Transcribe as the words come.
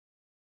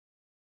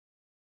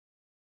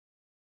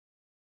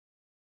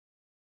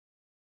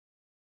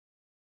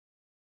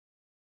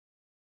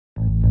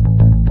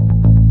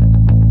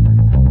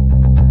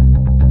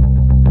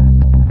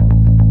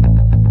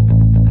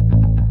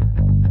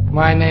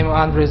My name is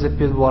Andrei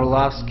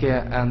Arlovski,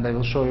 and I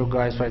will show you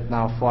guys right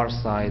now far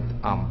side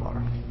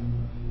armbar.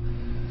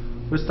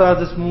 We start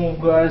this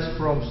move, guys,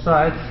 from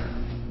side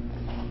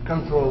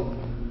control.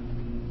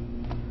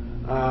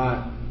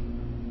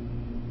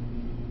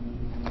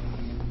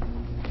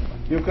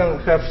 You can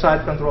have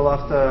side control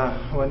after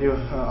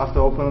after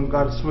open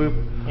guard sweep.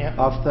 Yeah.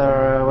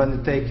 After when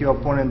you take your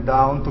opponent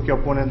down,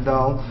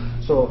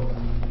 So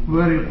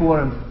very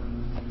important.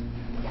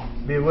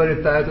 Be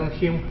very tight on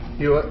him.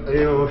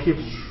 Your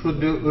hips should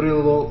be really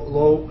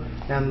low,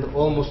 and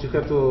almost you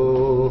have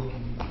to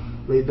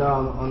lay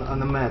down on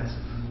the mat.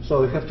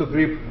 So you have to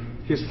grip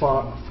his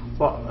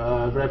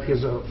grab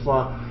his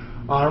far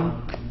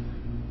arm.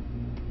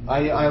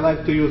 I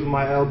like to use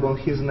my elbow on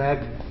his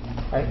neck.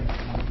 I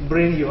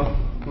bring your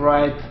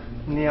right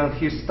knee on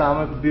his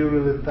stomach, be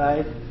really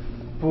tight,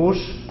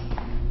 push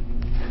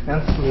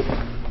and slip.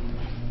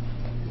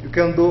 You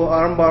can do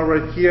armbar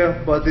right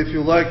here, but if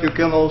you like, you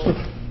can also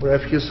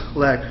grab his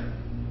leg.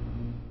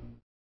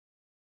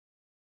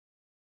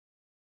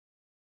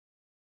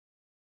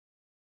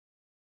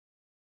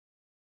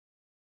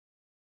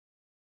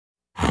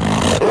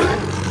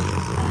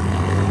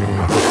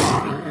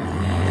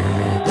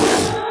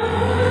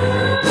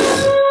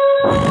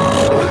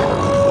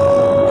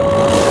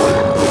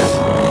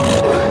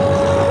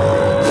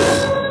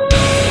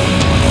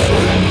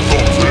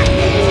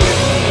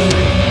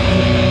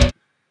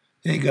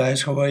 Hey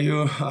guys, how are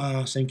you?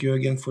 Thank you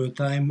again for your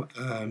time.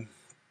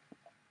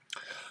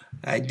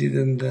 We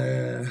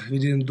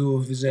didn't do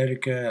with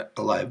Erica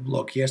a live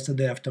blog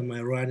yesterday after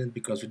my running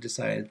because we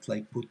decided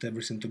put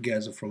everything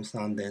together from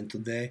Sunday and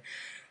today,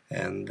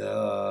 and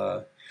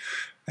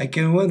I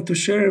can want to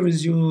share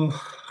with you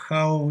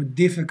how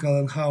difficult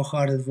and how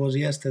hard it was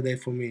yesterday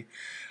for me.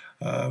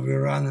 We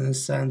ran in the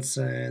sands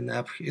and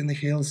up in the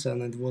hills,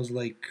 and it was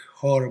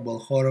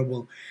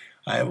horrible.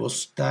 I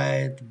was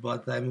tired,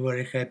 but I'm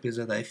very happy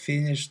that I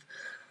finished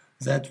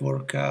that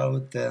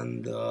workout,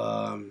 and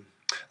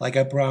like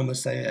I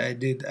promised, I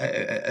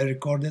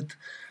recorded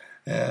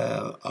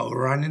our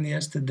running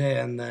yesterday,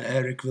 and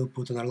Eric will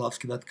put on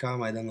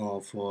Arlovski.com. I don't know,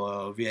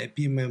 for VIP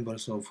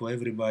members or for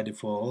everybody,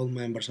 for all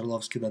members,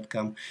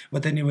 Arlovski.com.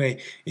 But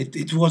anyway,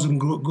 it wasn't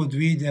good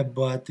video,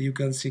 but you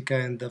can see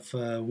kind of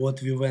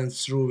what we went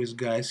through with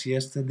guys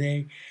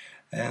yesterday.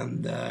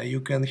 And you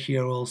can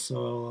hear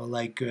also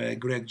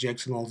Greg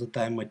Jackson all the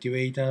time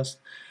motivate us,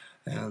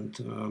 and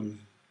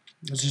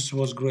this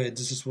was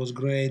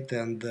great,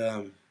 and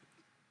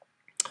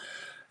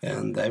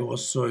I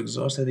was so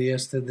exhausted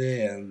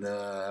yesterday, and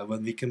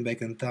when we came back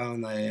in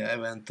town,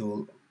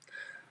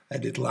 I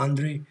did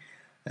laundry,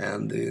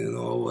 and you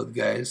know what,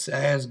 guys,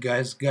 I asked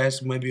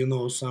guys, maybe you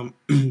know some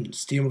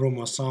steam room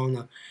or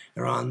sauna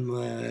around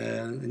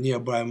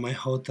nearby my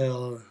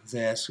hotel.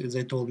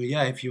 They told me,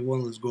 yeah, if you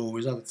want, let's go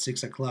with us at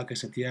 6 o'clock. I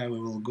said, yeah, we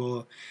will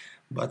go.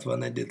 But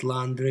when I did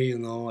laundry, you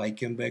know, I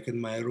came back in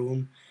my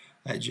room,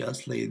 I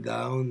just lay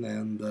down,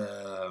 and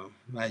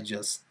I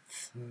just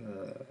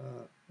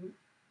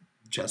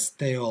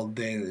stay all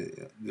day,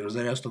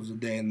 the rest of the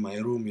day in my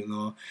room, you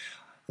know.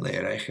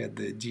 Later I had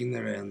the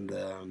dinner, and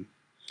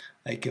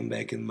I came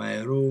back in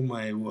my room,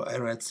 I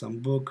read some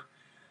book,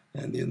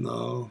 and you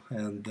know,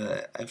 and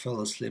I fell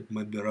asleep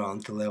maybe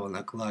around 11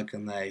 o'clock,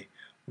 and I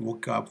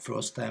woke up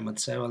first time at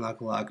 7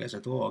 o'clock. I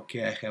said, oh,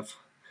 okay, I have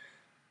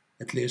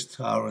at least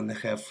an hour and a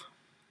half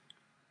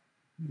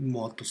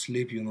more to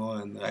sleep, you know,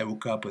 and I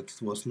woke up, it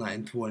was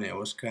 9:20, I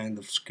was kind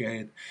of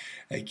scared.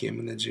 I came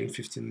in the gym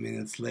 15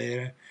 minutes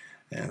later,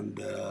 and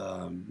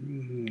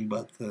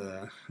but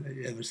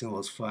everything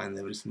was fine,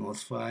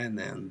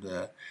 and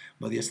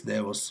but yesterday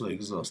I was so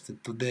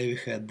exhausted. Today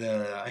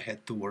I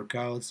had 2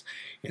 workouts.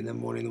 In the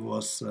morning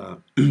was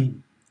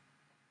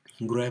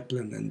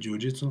grappling and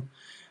jiu-jitsu.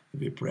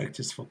 We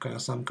practice for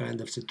some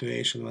kind of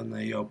situation when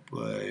your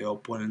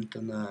opponent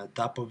on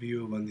top of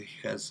you, when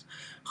he has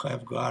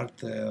half guard,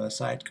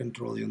 side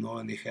control, you know,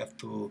 and you have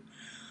to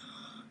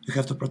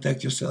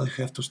protect yourself.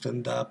 You have to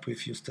stand up.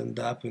 If you stand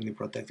up and you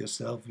protect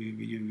yourself,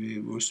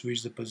 we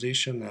switch the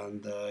position,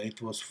 and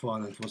it was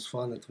fun. It was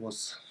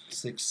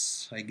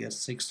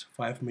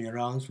 5 minute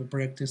rounds for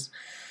practice.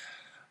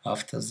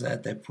 After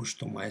that, I pushed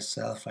to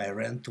myself. I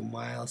ran 2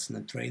 miles in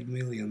a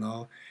treadmill, you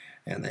know,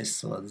 and I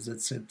thought,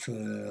 that's it.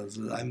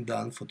 I'm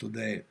done for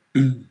today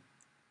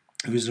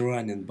with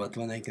running. But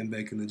when I came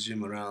back in the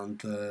gym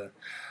around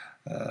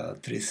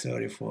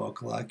 3:30, 4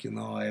 o'clock, you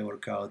know, I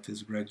work out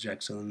with Greg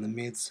Jackson in the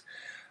mitts,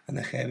 and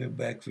a heavy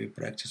back. We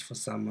practice for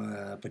some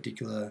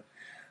particular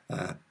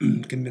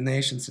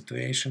combination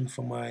situation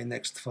for my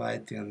next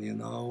fight, and you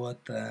know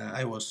what?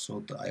 I was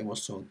so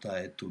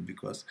tired too,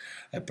 because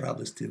I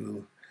probably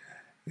still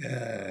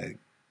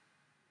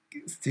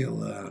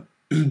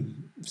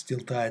still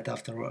tired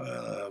after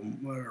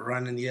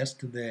running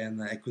yesterday,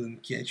 and I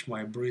couldn't catch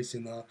my breath,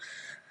 you know,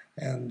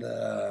 and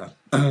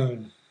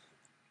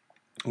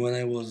when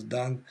I was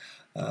done,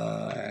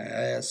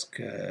 I asked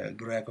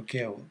Greg,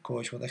 okay,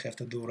 coach, what I have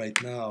to do right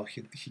now?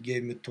 He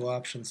gave me 2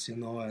 options, you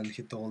know, and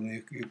he told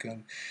me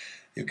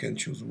you can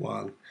choose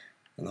one.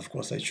 and of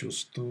course I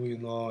choose two, you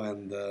know,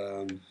 and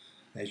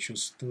I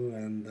choose two,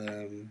 and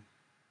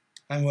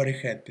I'm very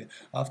happy.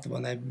 After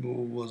when I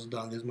was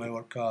done with my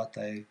workout,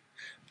 I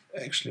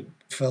actually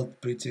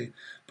felt pretty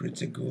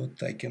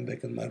good. I came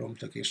back in my room,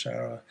 took a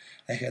shower,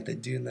 I had a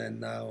dinner, and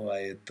now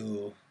I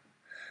do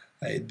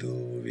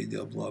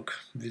video blog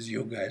with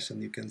you guys,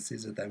 and you can see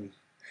that I'm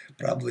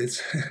probably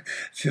it's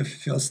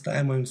first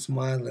time I'm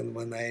smiling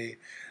when I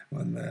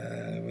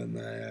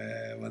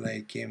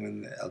came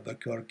in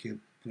Albuquerque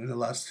in the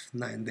last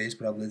 9 days.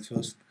 Probably it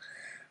was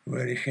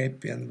very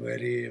happy and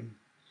very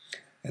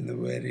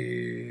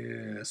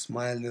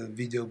smiley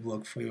video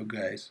blog for you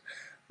guys.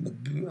 But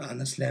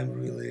honestly, I'm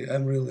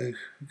really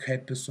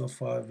happy so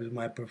far with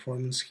my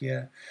performance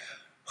here.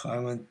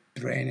 How I'm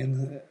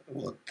training,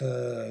 what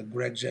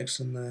Greg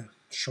Jackson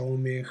showed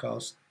me, how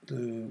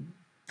to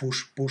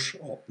push,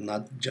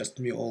 not just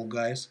me, all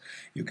guys.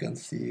 You can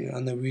see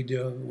on the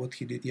video what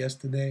he did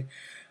yesterday,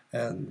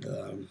 and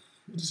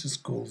this is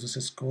cool. This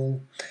is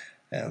cool.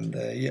 And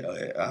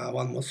yeah,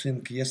 one more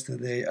thing.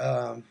 Yesterday,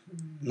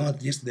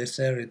 not yesterday,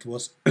 Saturday, it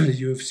was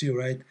UFC,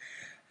 right?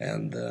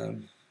 And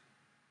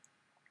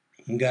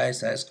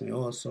guys asked me,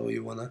 "Oh, so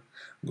you wanna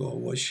go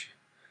watch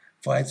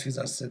fights with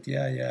us?" I said,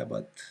 yeah,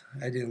 but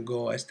I didn't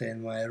go. I stayed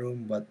in my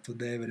room. But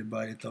today,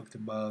 everybody talked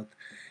about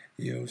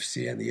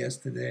UFC and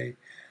yesterday,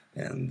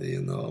 and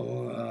you know,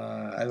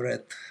 I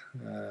read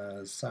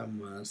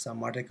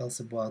some articles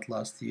about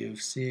last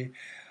UFC.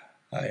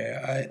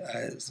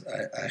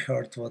 I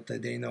heard what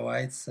Dana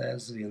White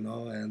says, you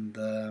know, and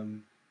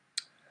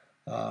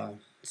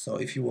so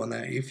if you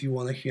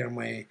wanna hear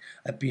my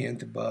opinion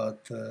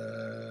about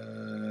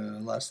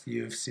last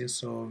UFC,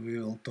 so we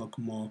will talk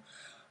more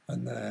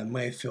on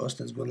May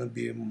 1st. It's gonna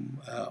be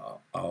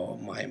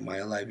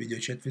my live video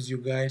chat with you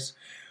guys.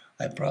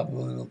 I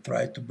probably will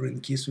try to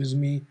bring Kiss with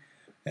me,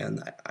 and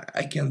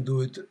I can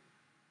do it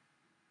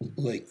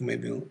like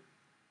maybe a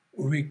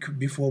week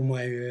before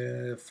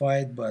my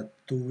fight, but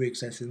 2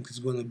 weeks I think it's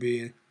gonna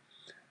be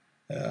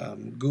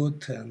good,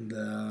 and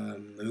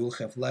we will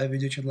have live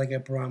video chat like I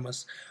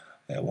promised.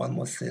 One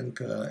more thing,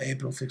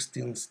 April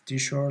 16th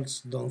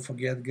t-shirts, don't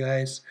forget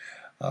guys.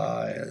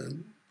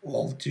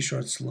 All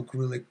t-shirts look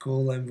really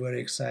cool. I'm very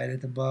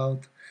excited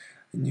about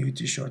new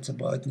t-shirts,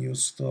 about new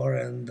store,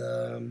 and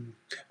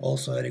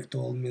also Eric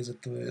told me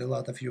that a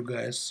lot of you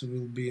guys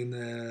will be in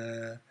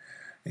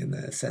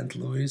St.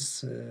 Louis.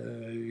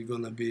 You're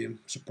gonna be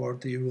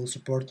you will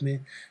support me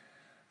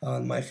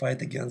on my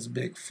fight against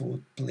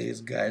Bigfoot. Please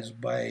guys,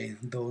 buy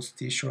those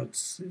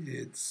t-shirts.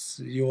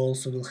 You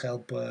also will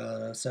help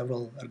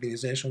several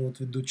organizations what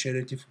we do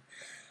charity,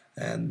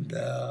 and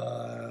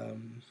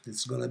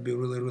it's gonna be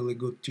really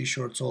good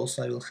t-shirts. Also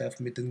I will have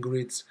meet and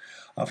greets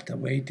after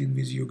waiting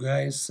with you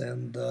guys,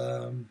 and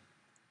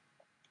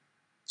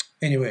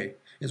anyway,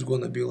 it's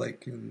gonna be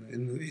like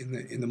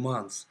in a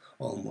month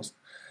almost.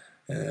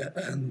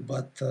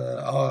 But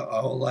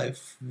our live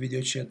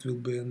video chat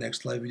will be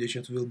next live video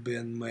chat will be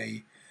on May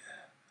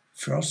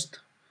 1st.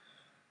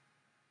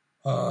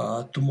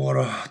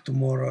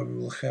 Tomorrow we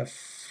will have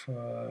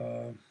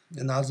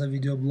another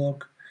video blog.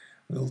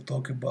 We'll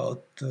talk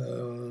about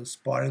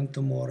sparring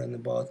tomorrow and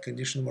about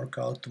condition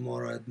workout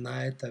tomorrow at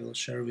night. I will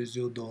share with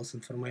you those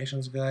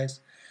informations, guys.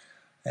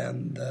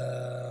 And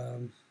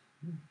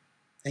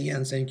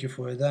again, thank you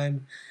for your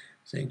time.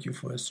 Thank you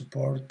for your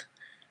support.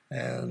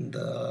 And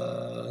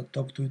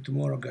talk to you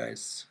tomorrow,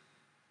 guys.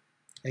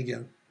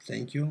 Again,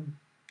 thank you.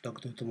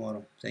 Talk to you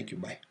tomorrow. Thank you.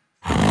 Bye.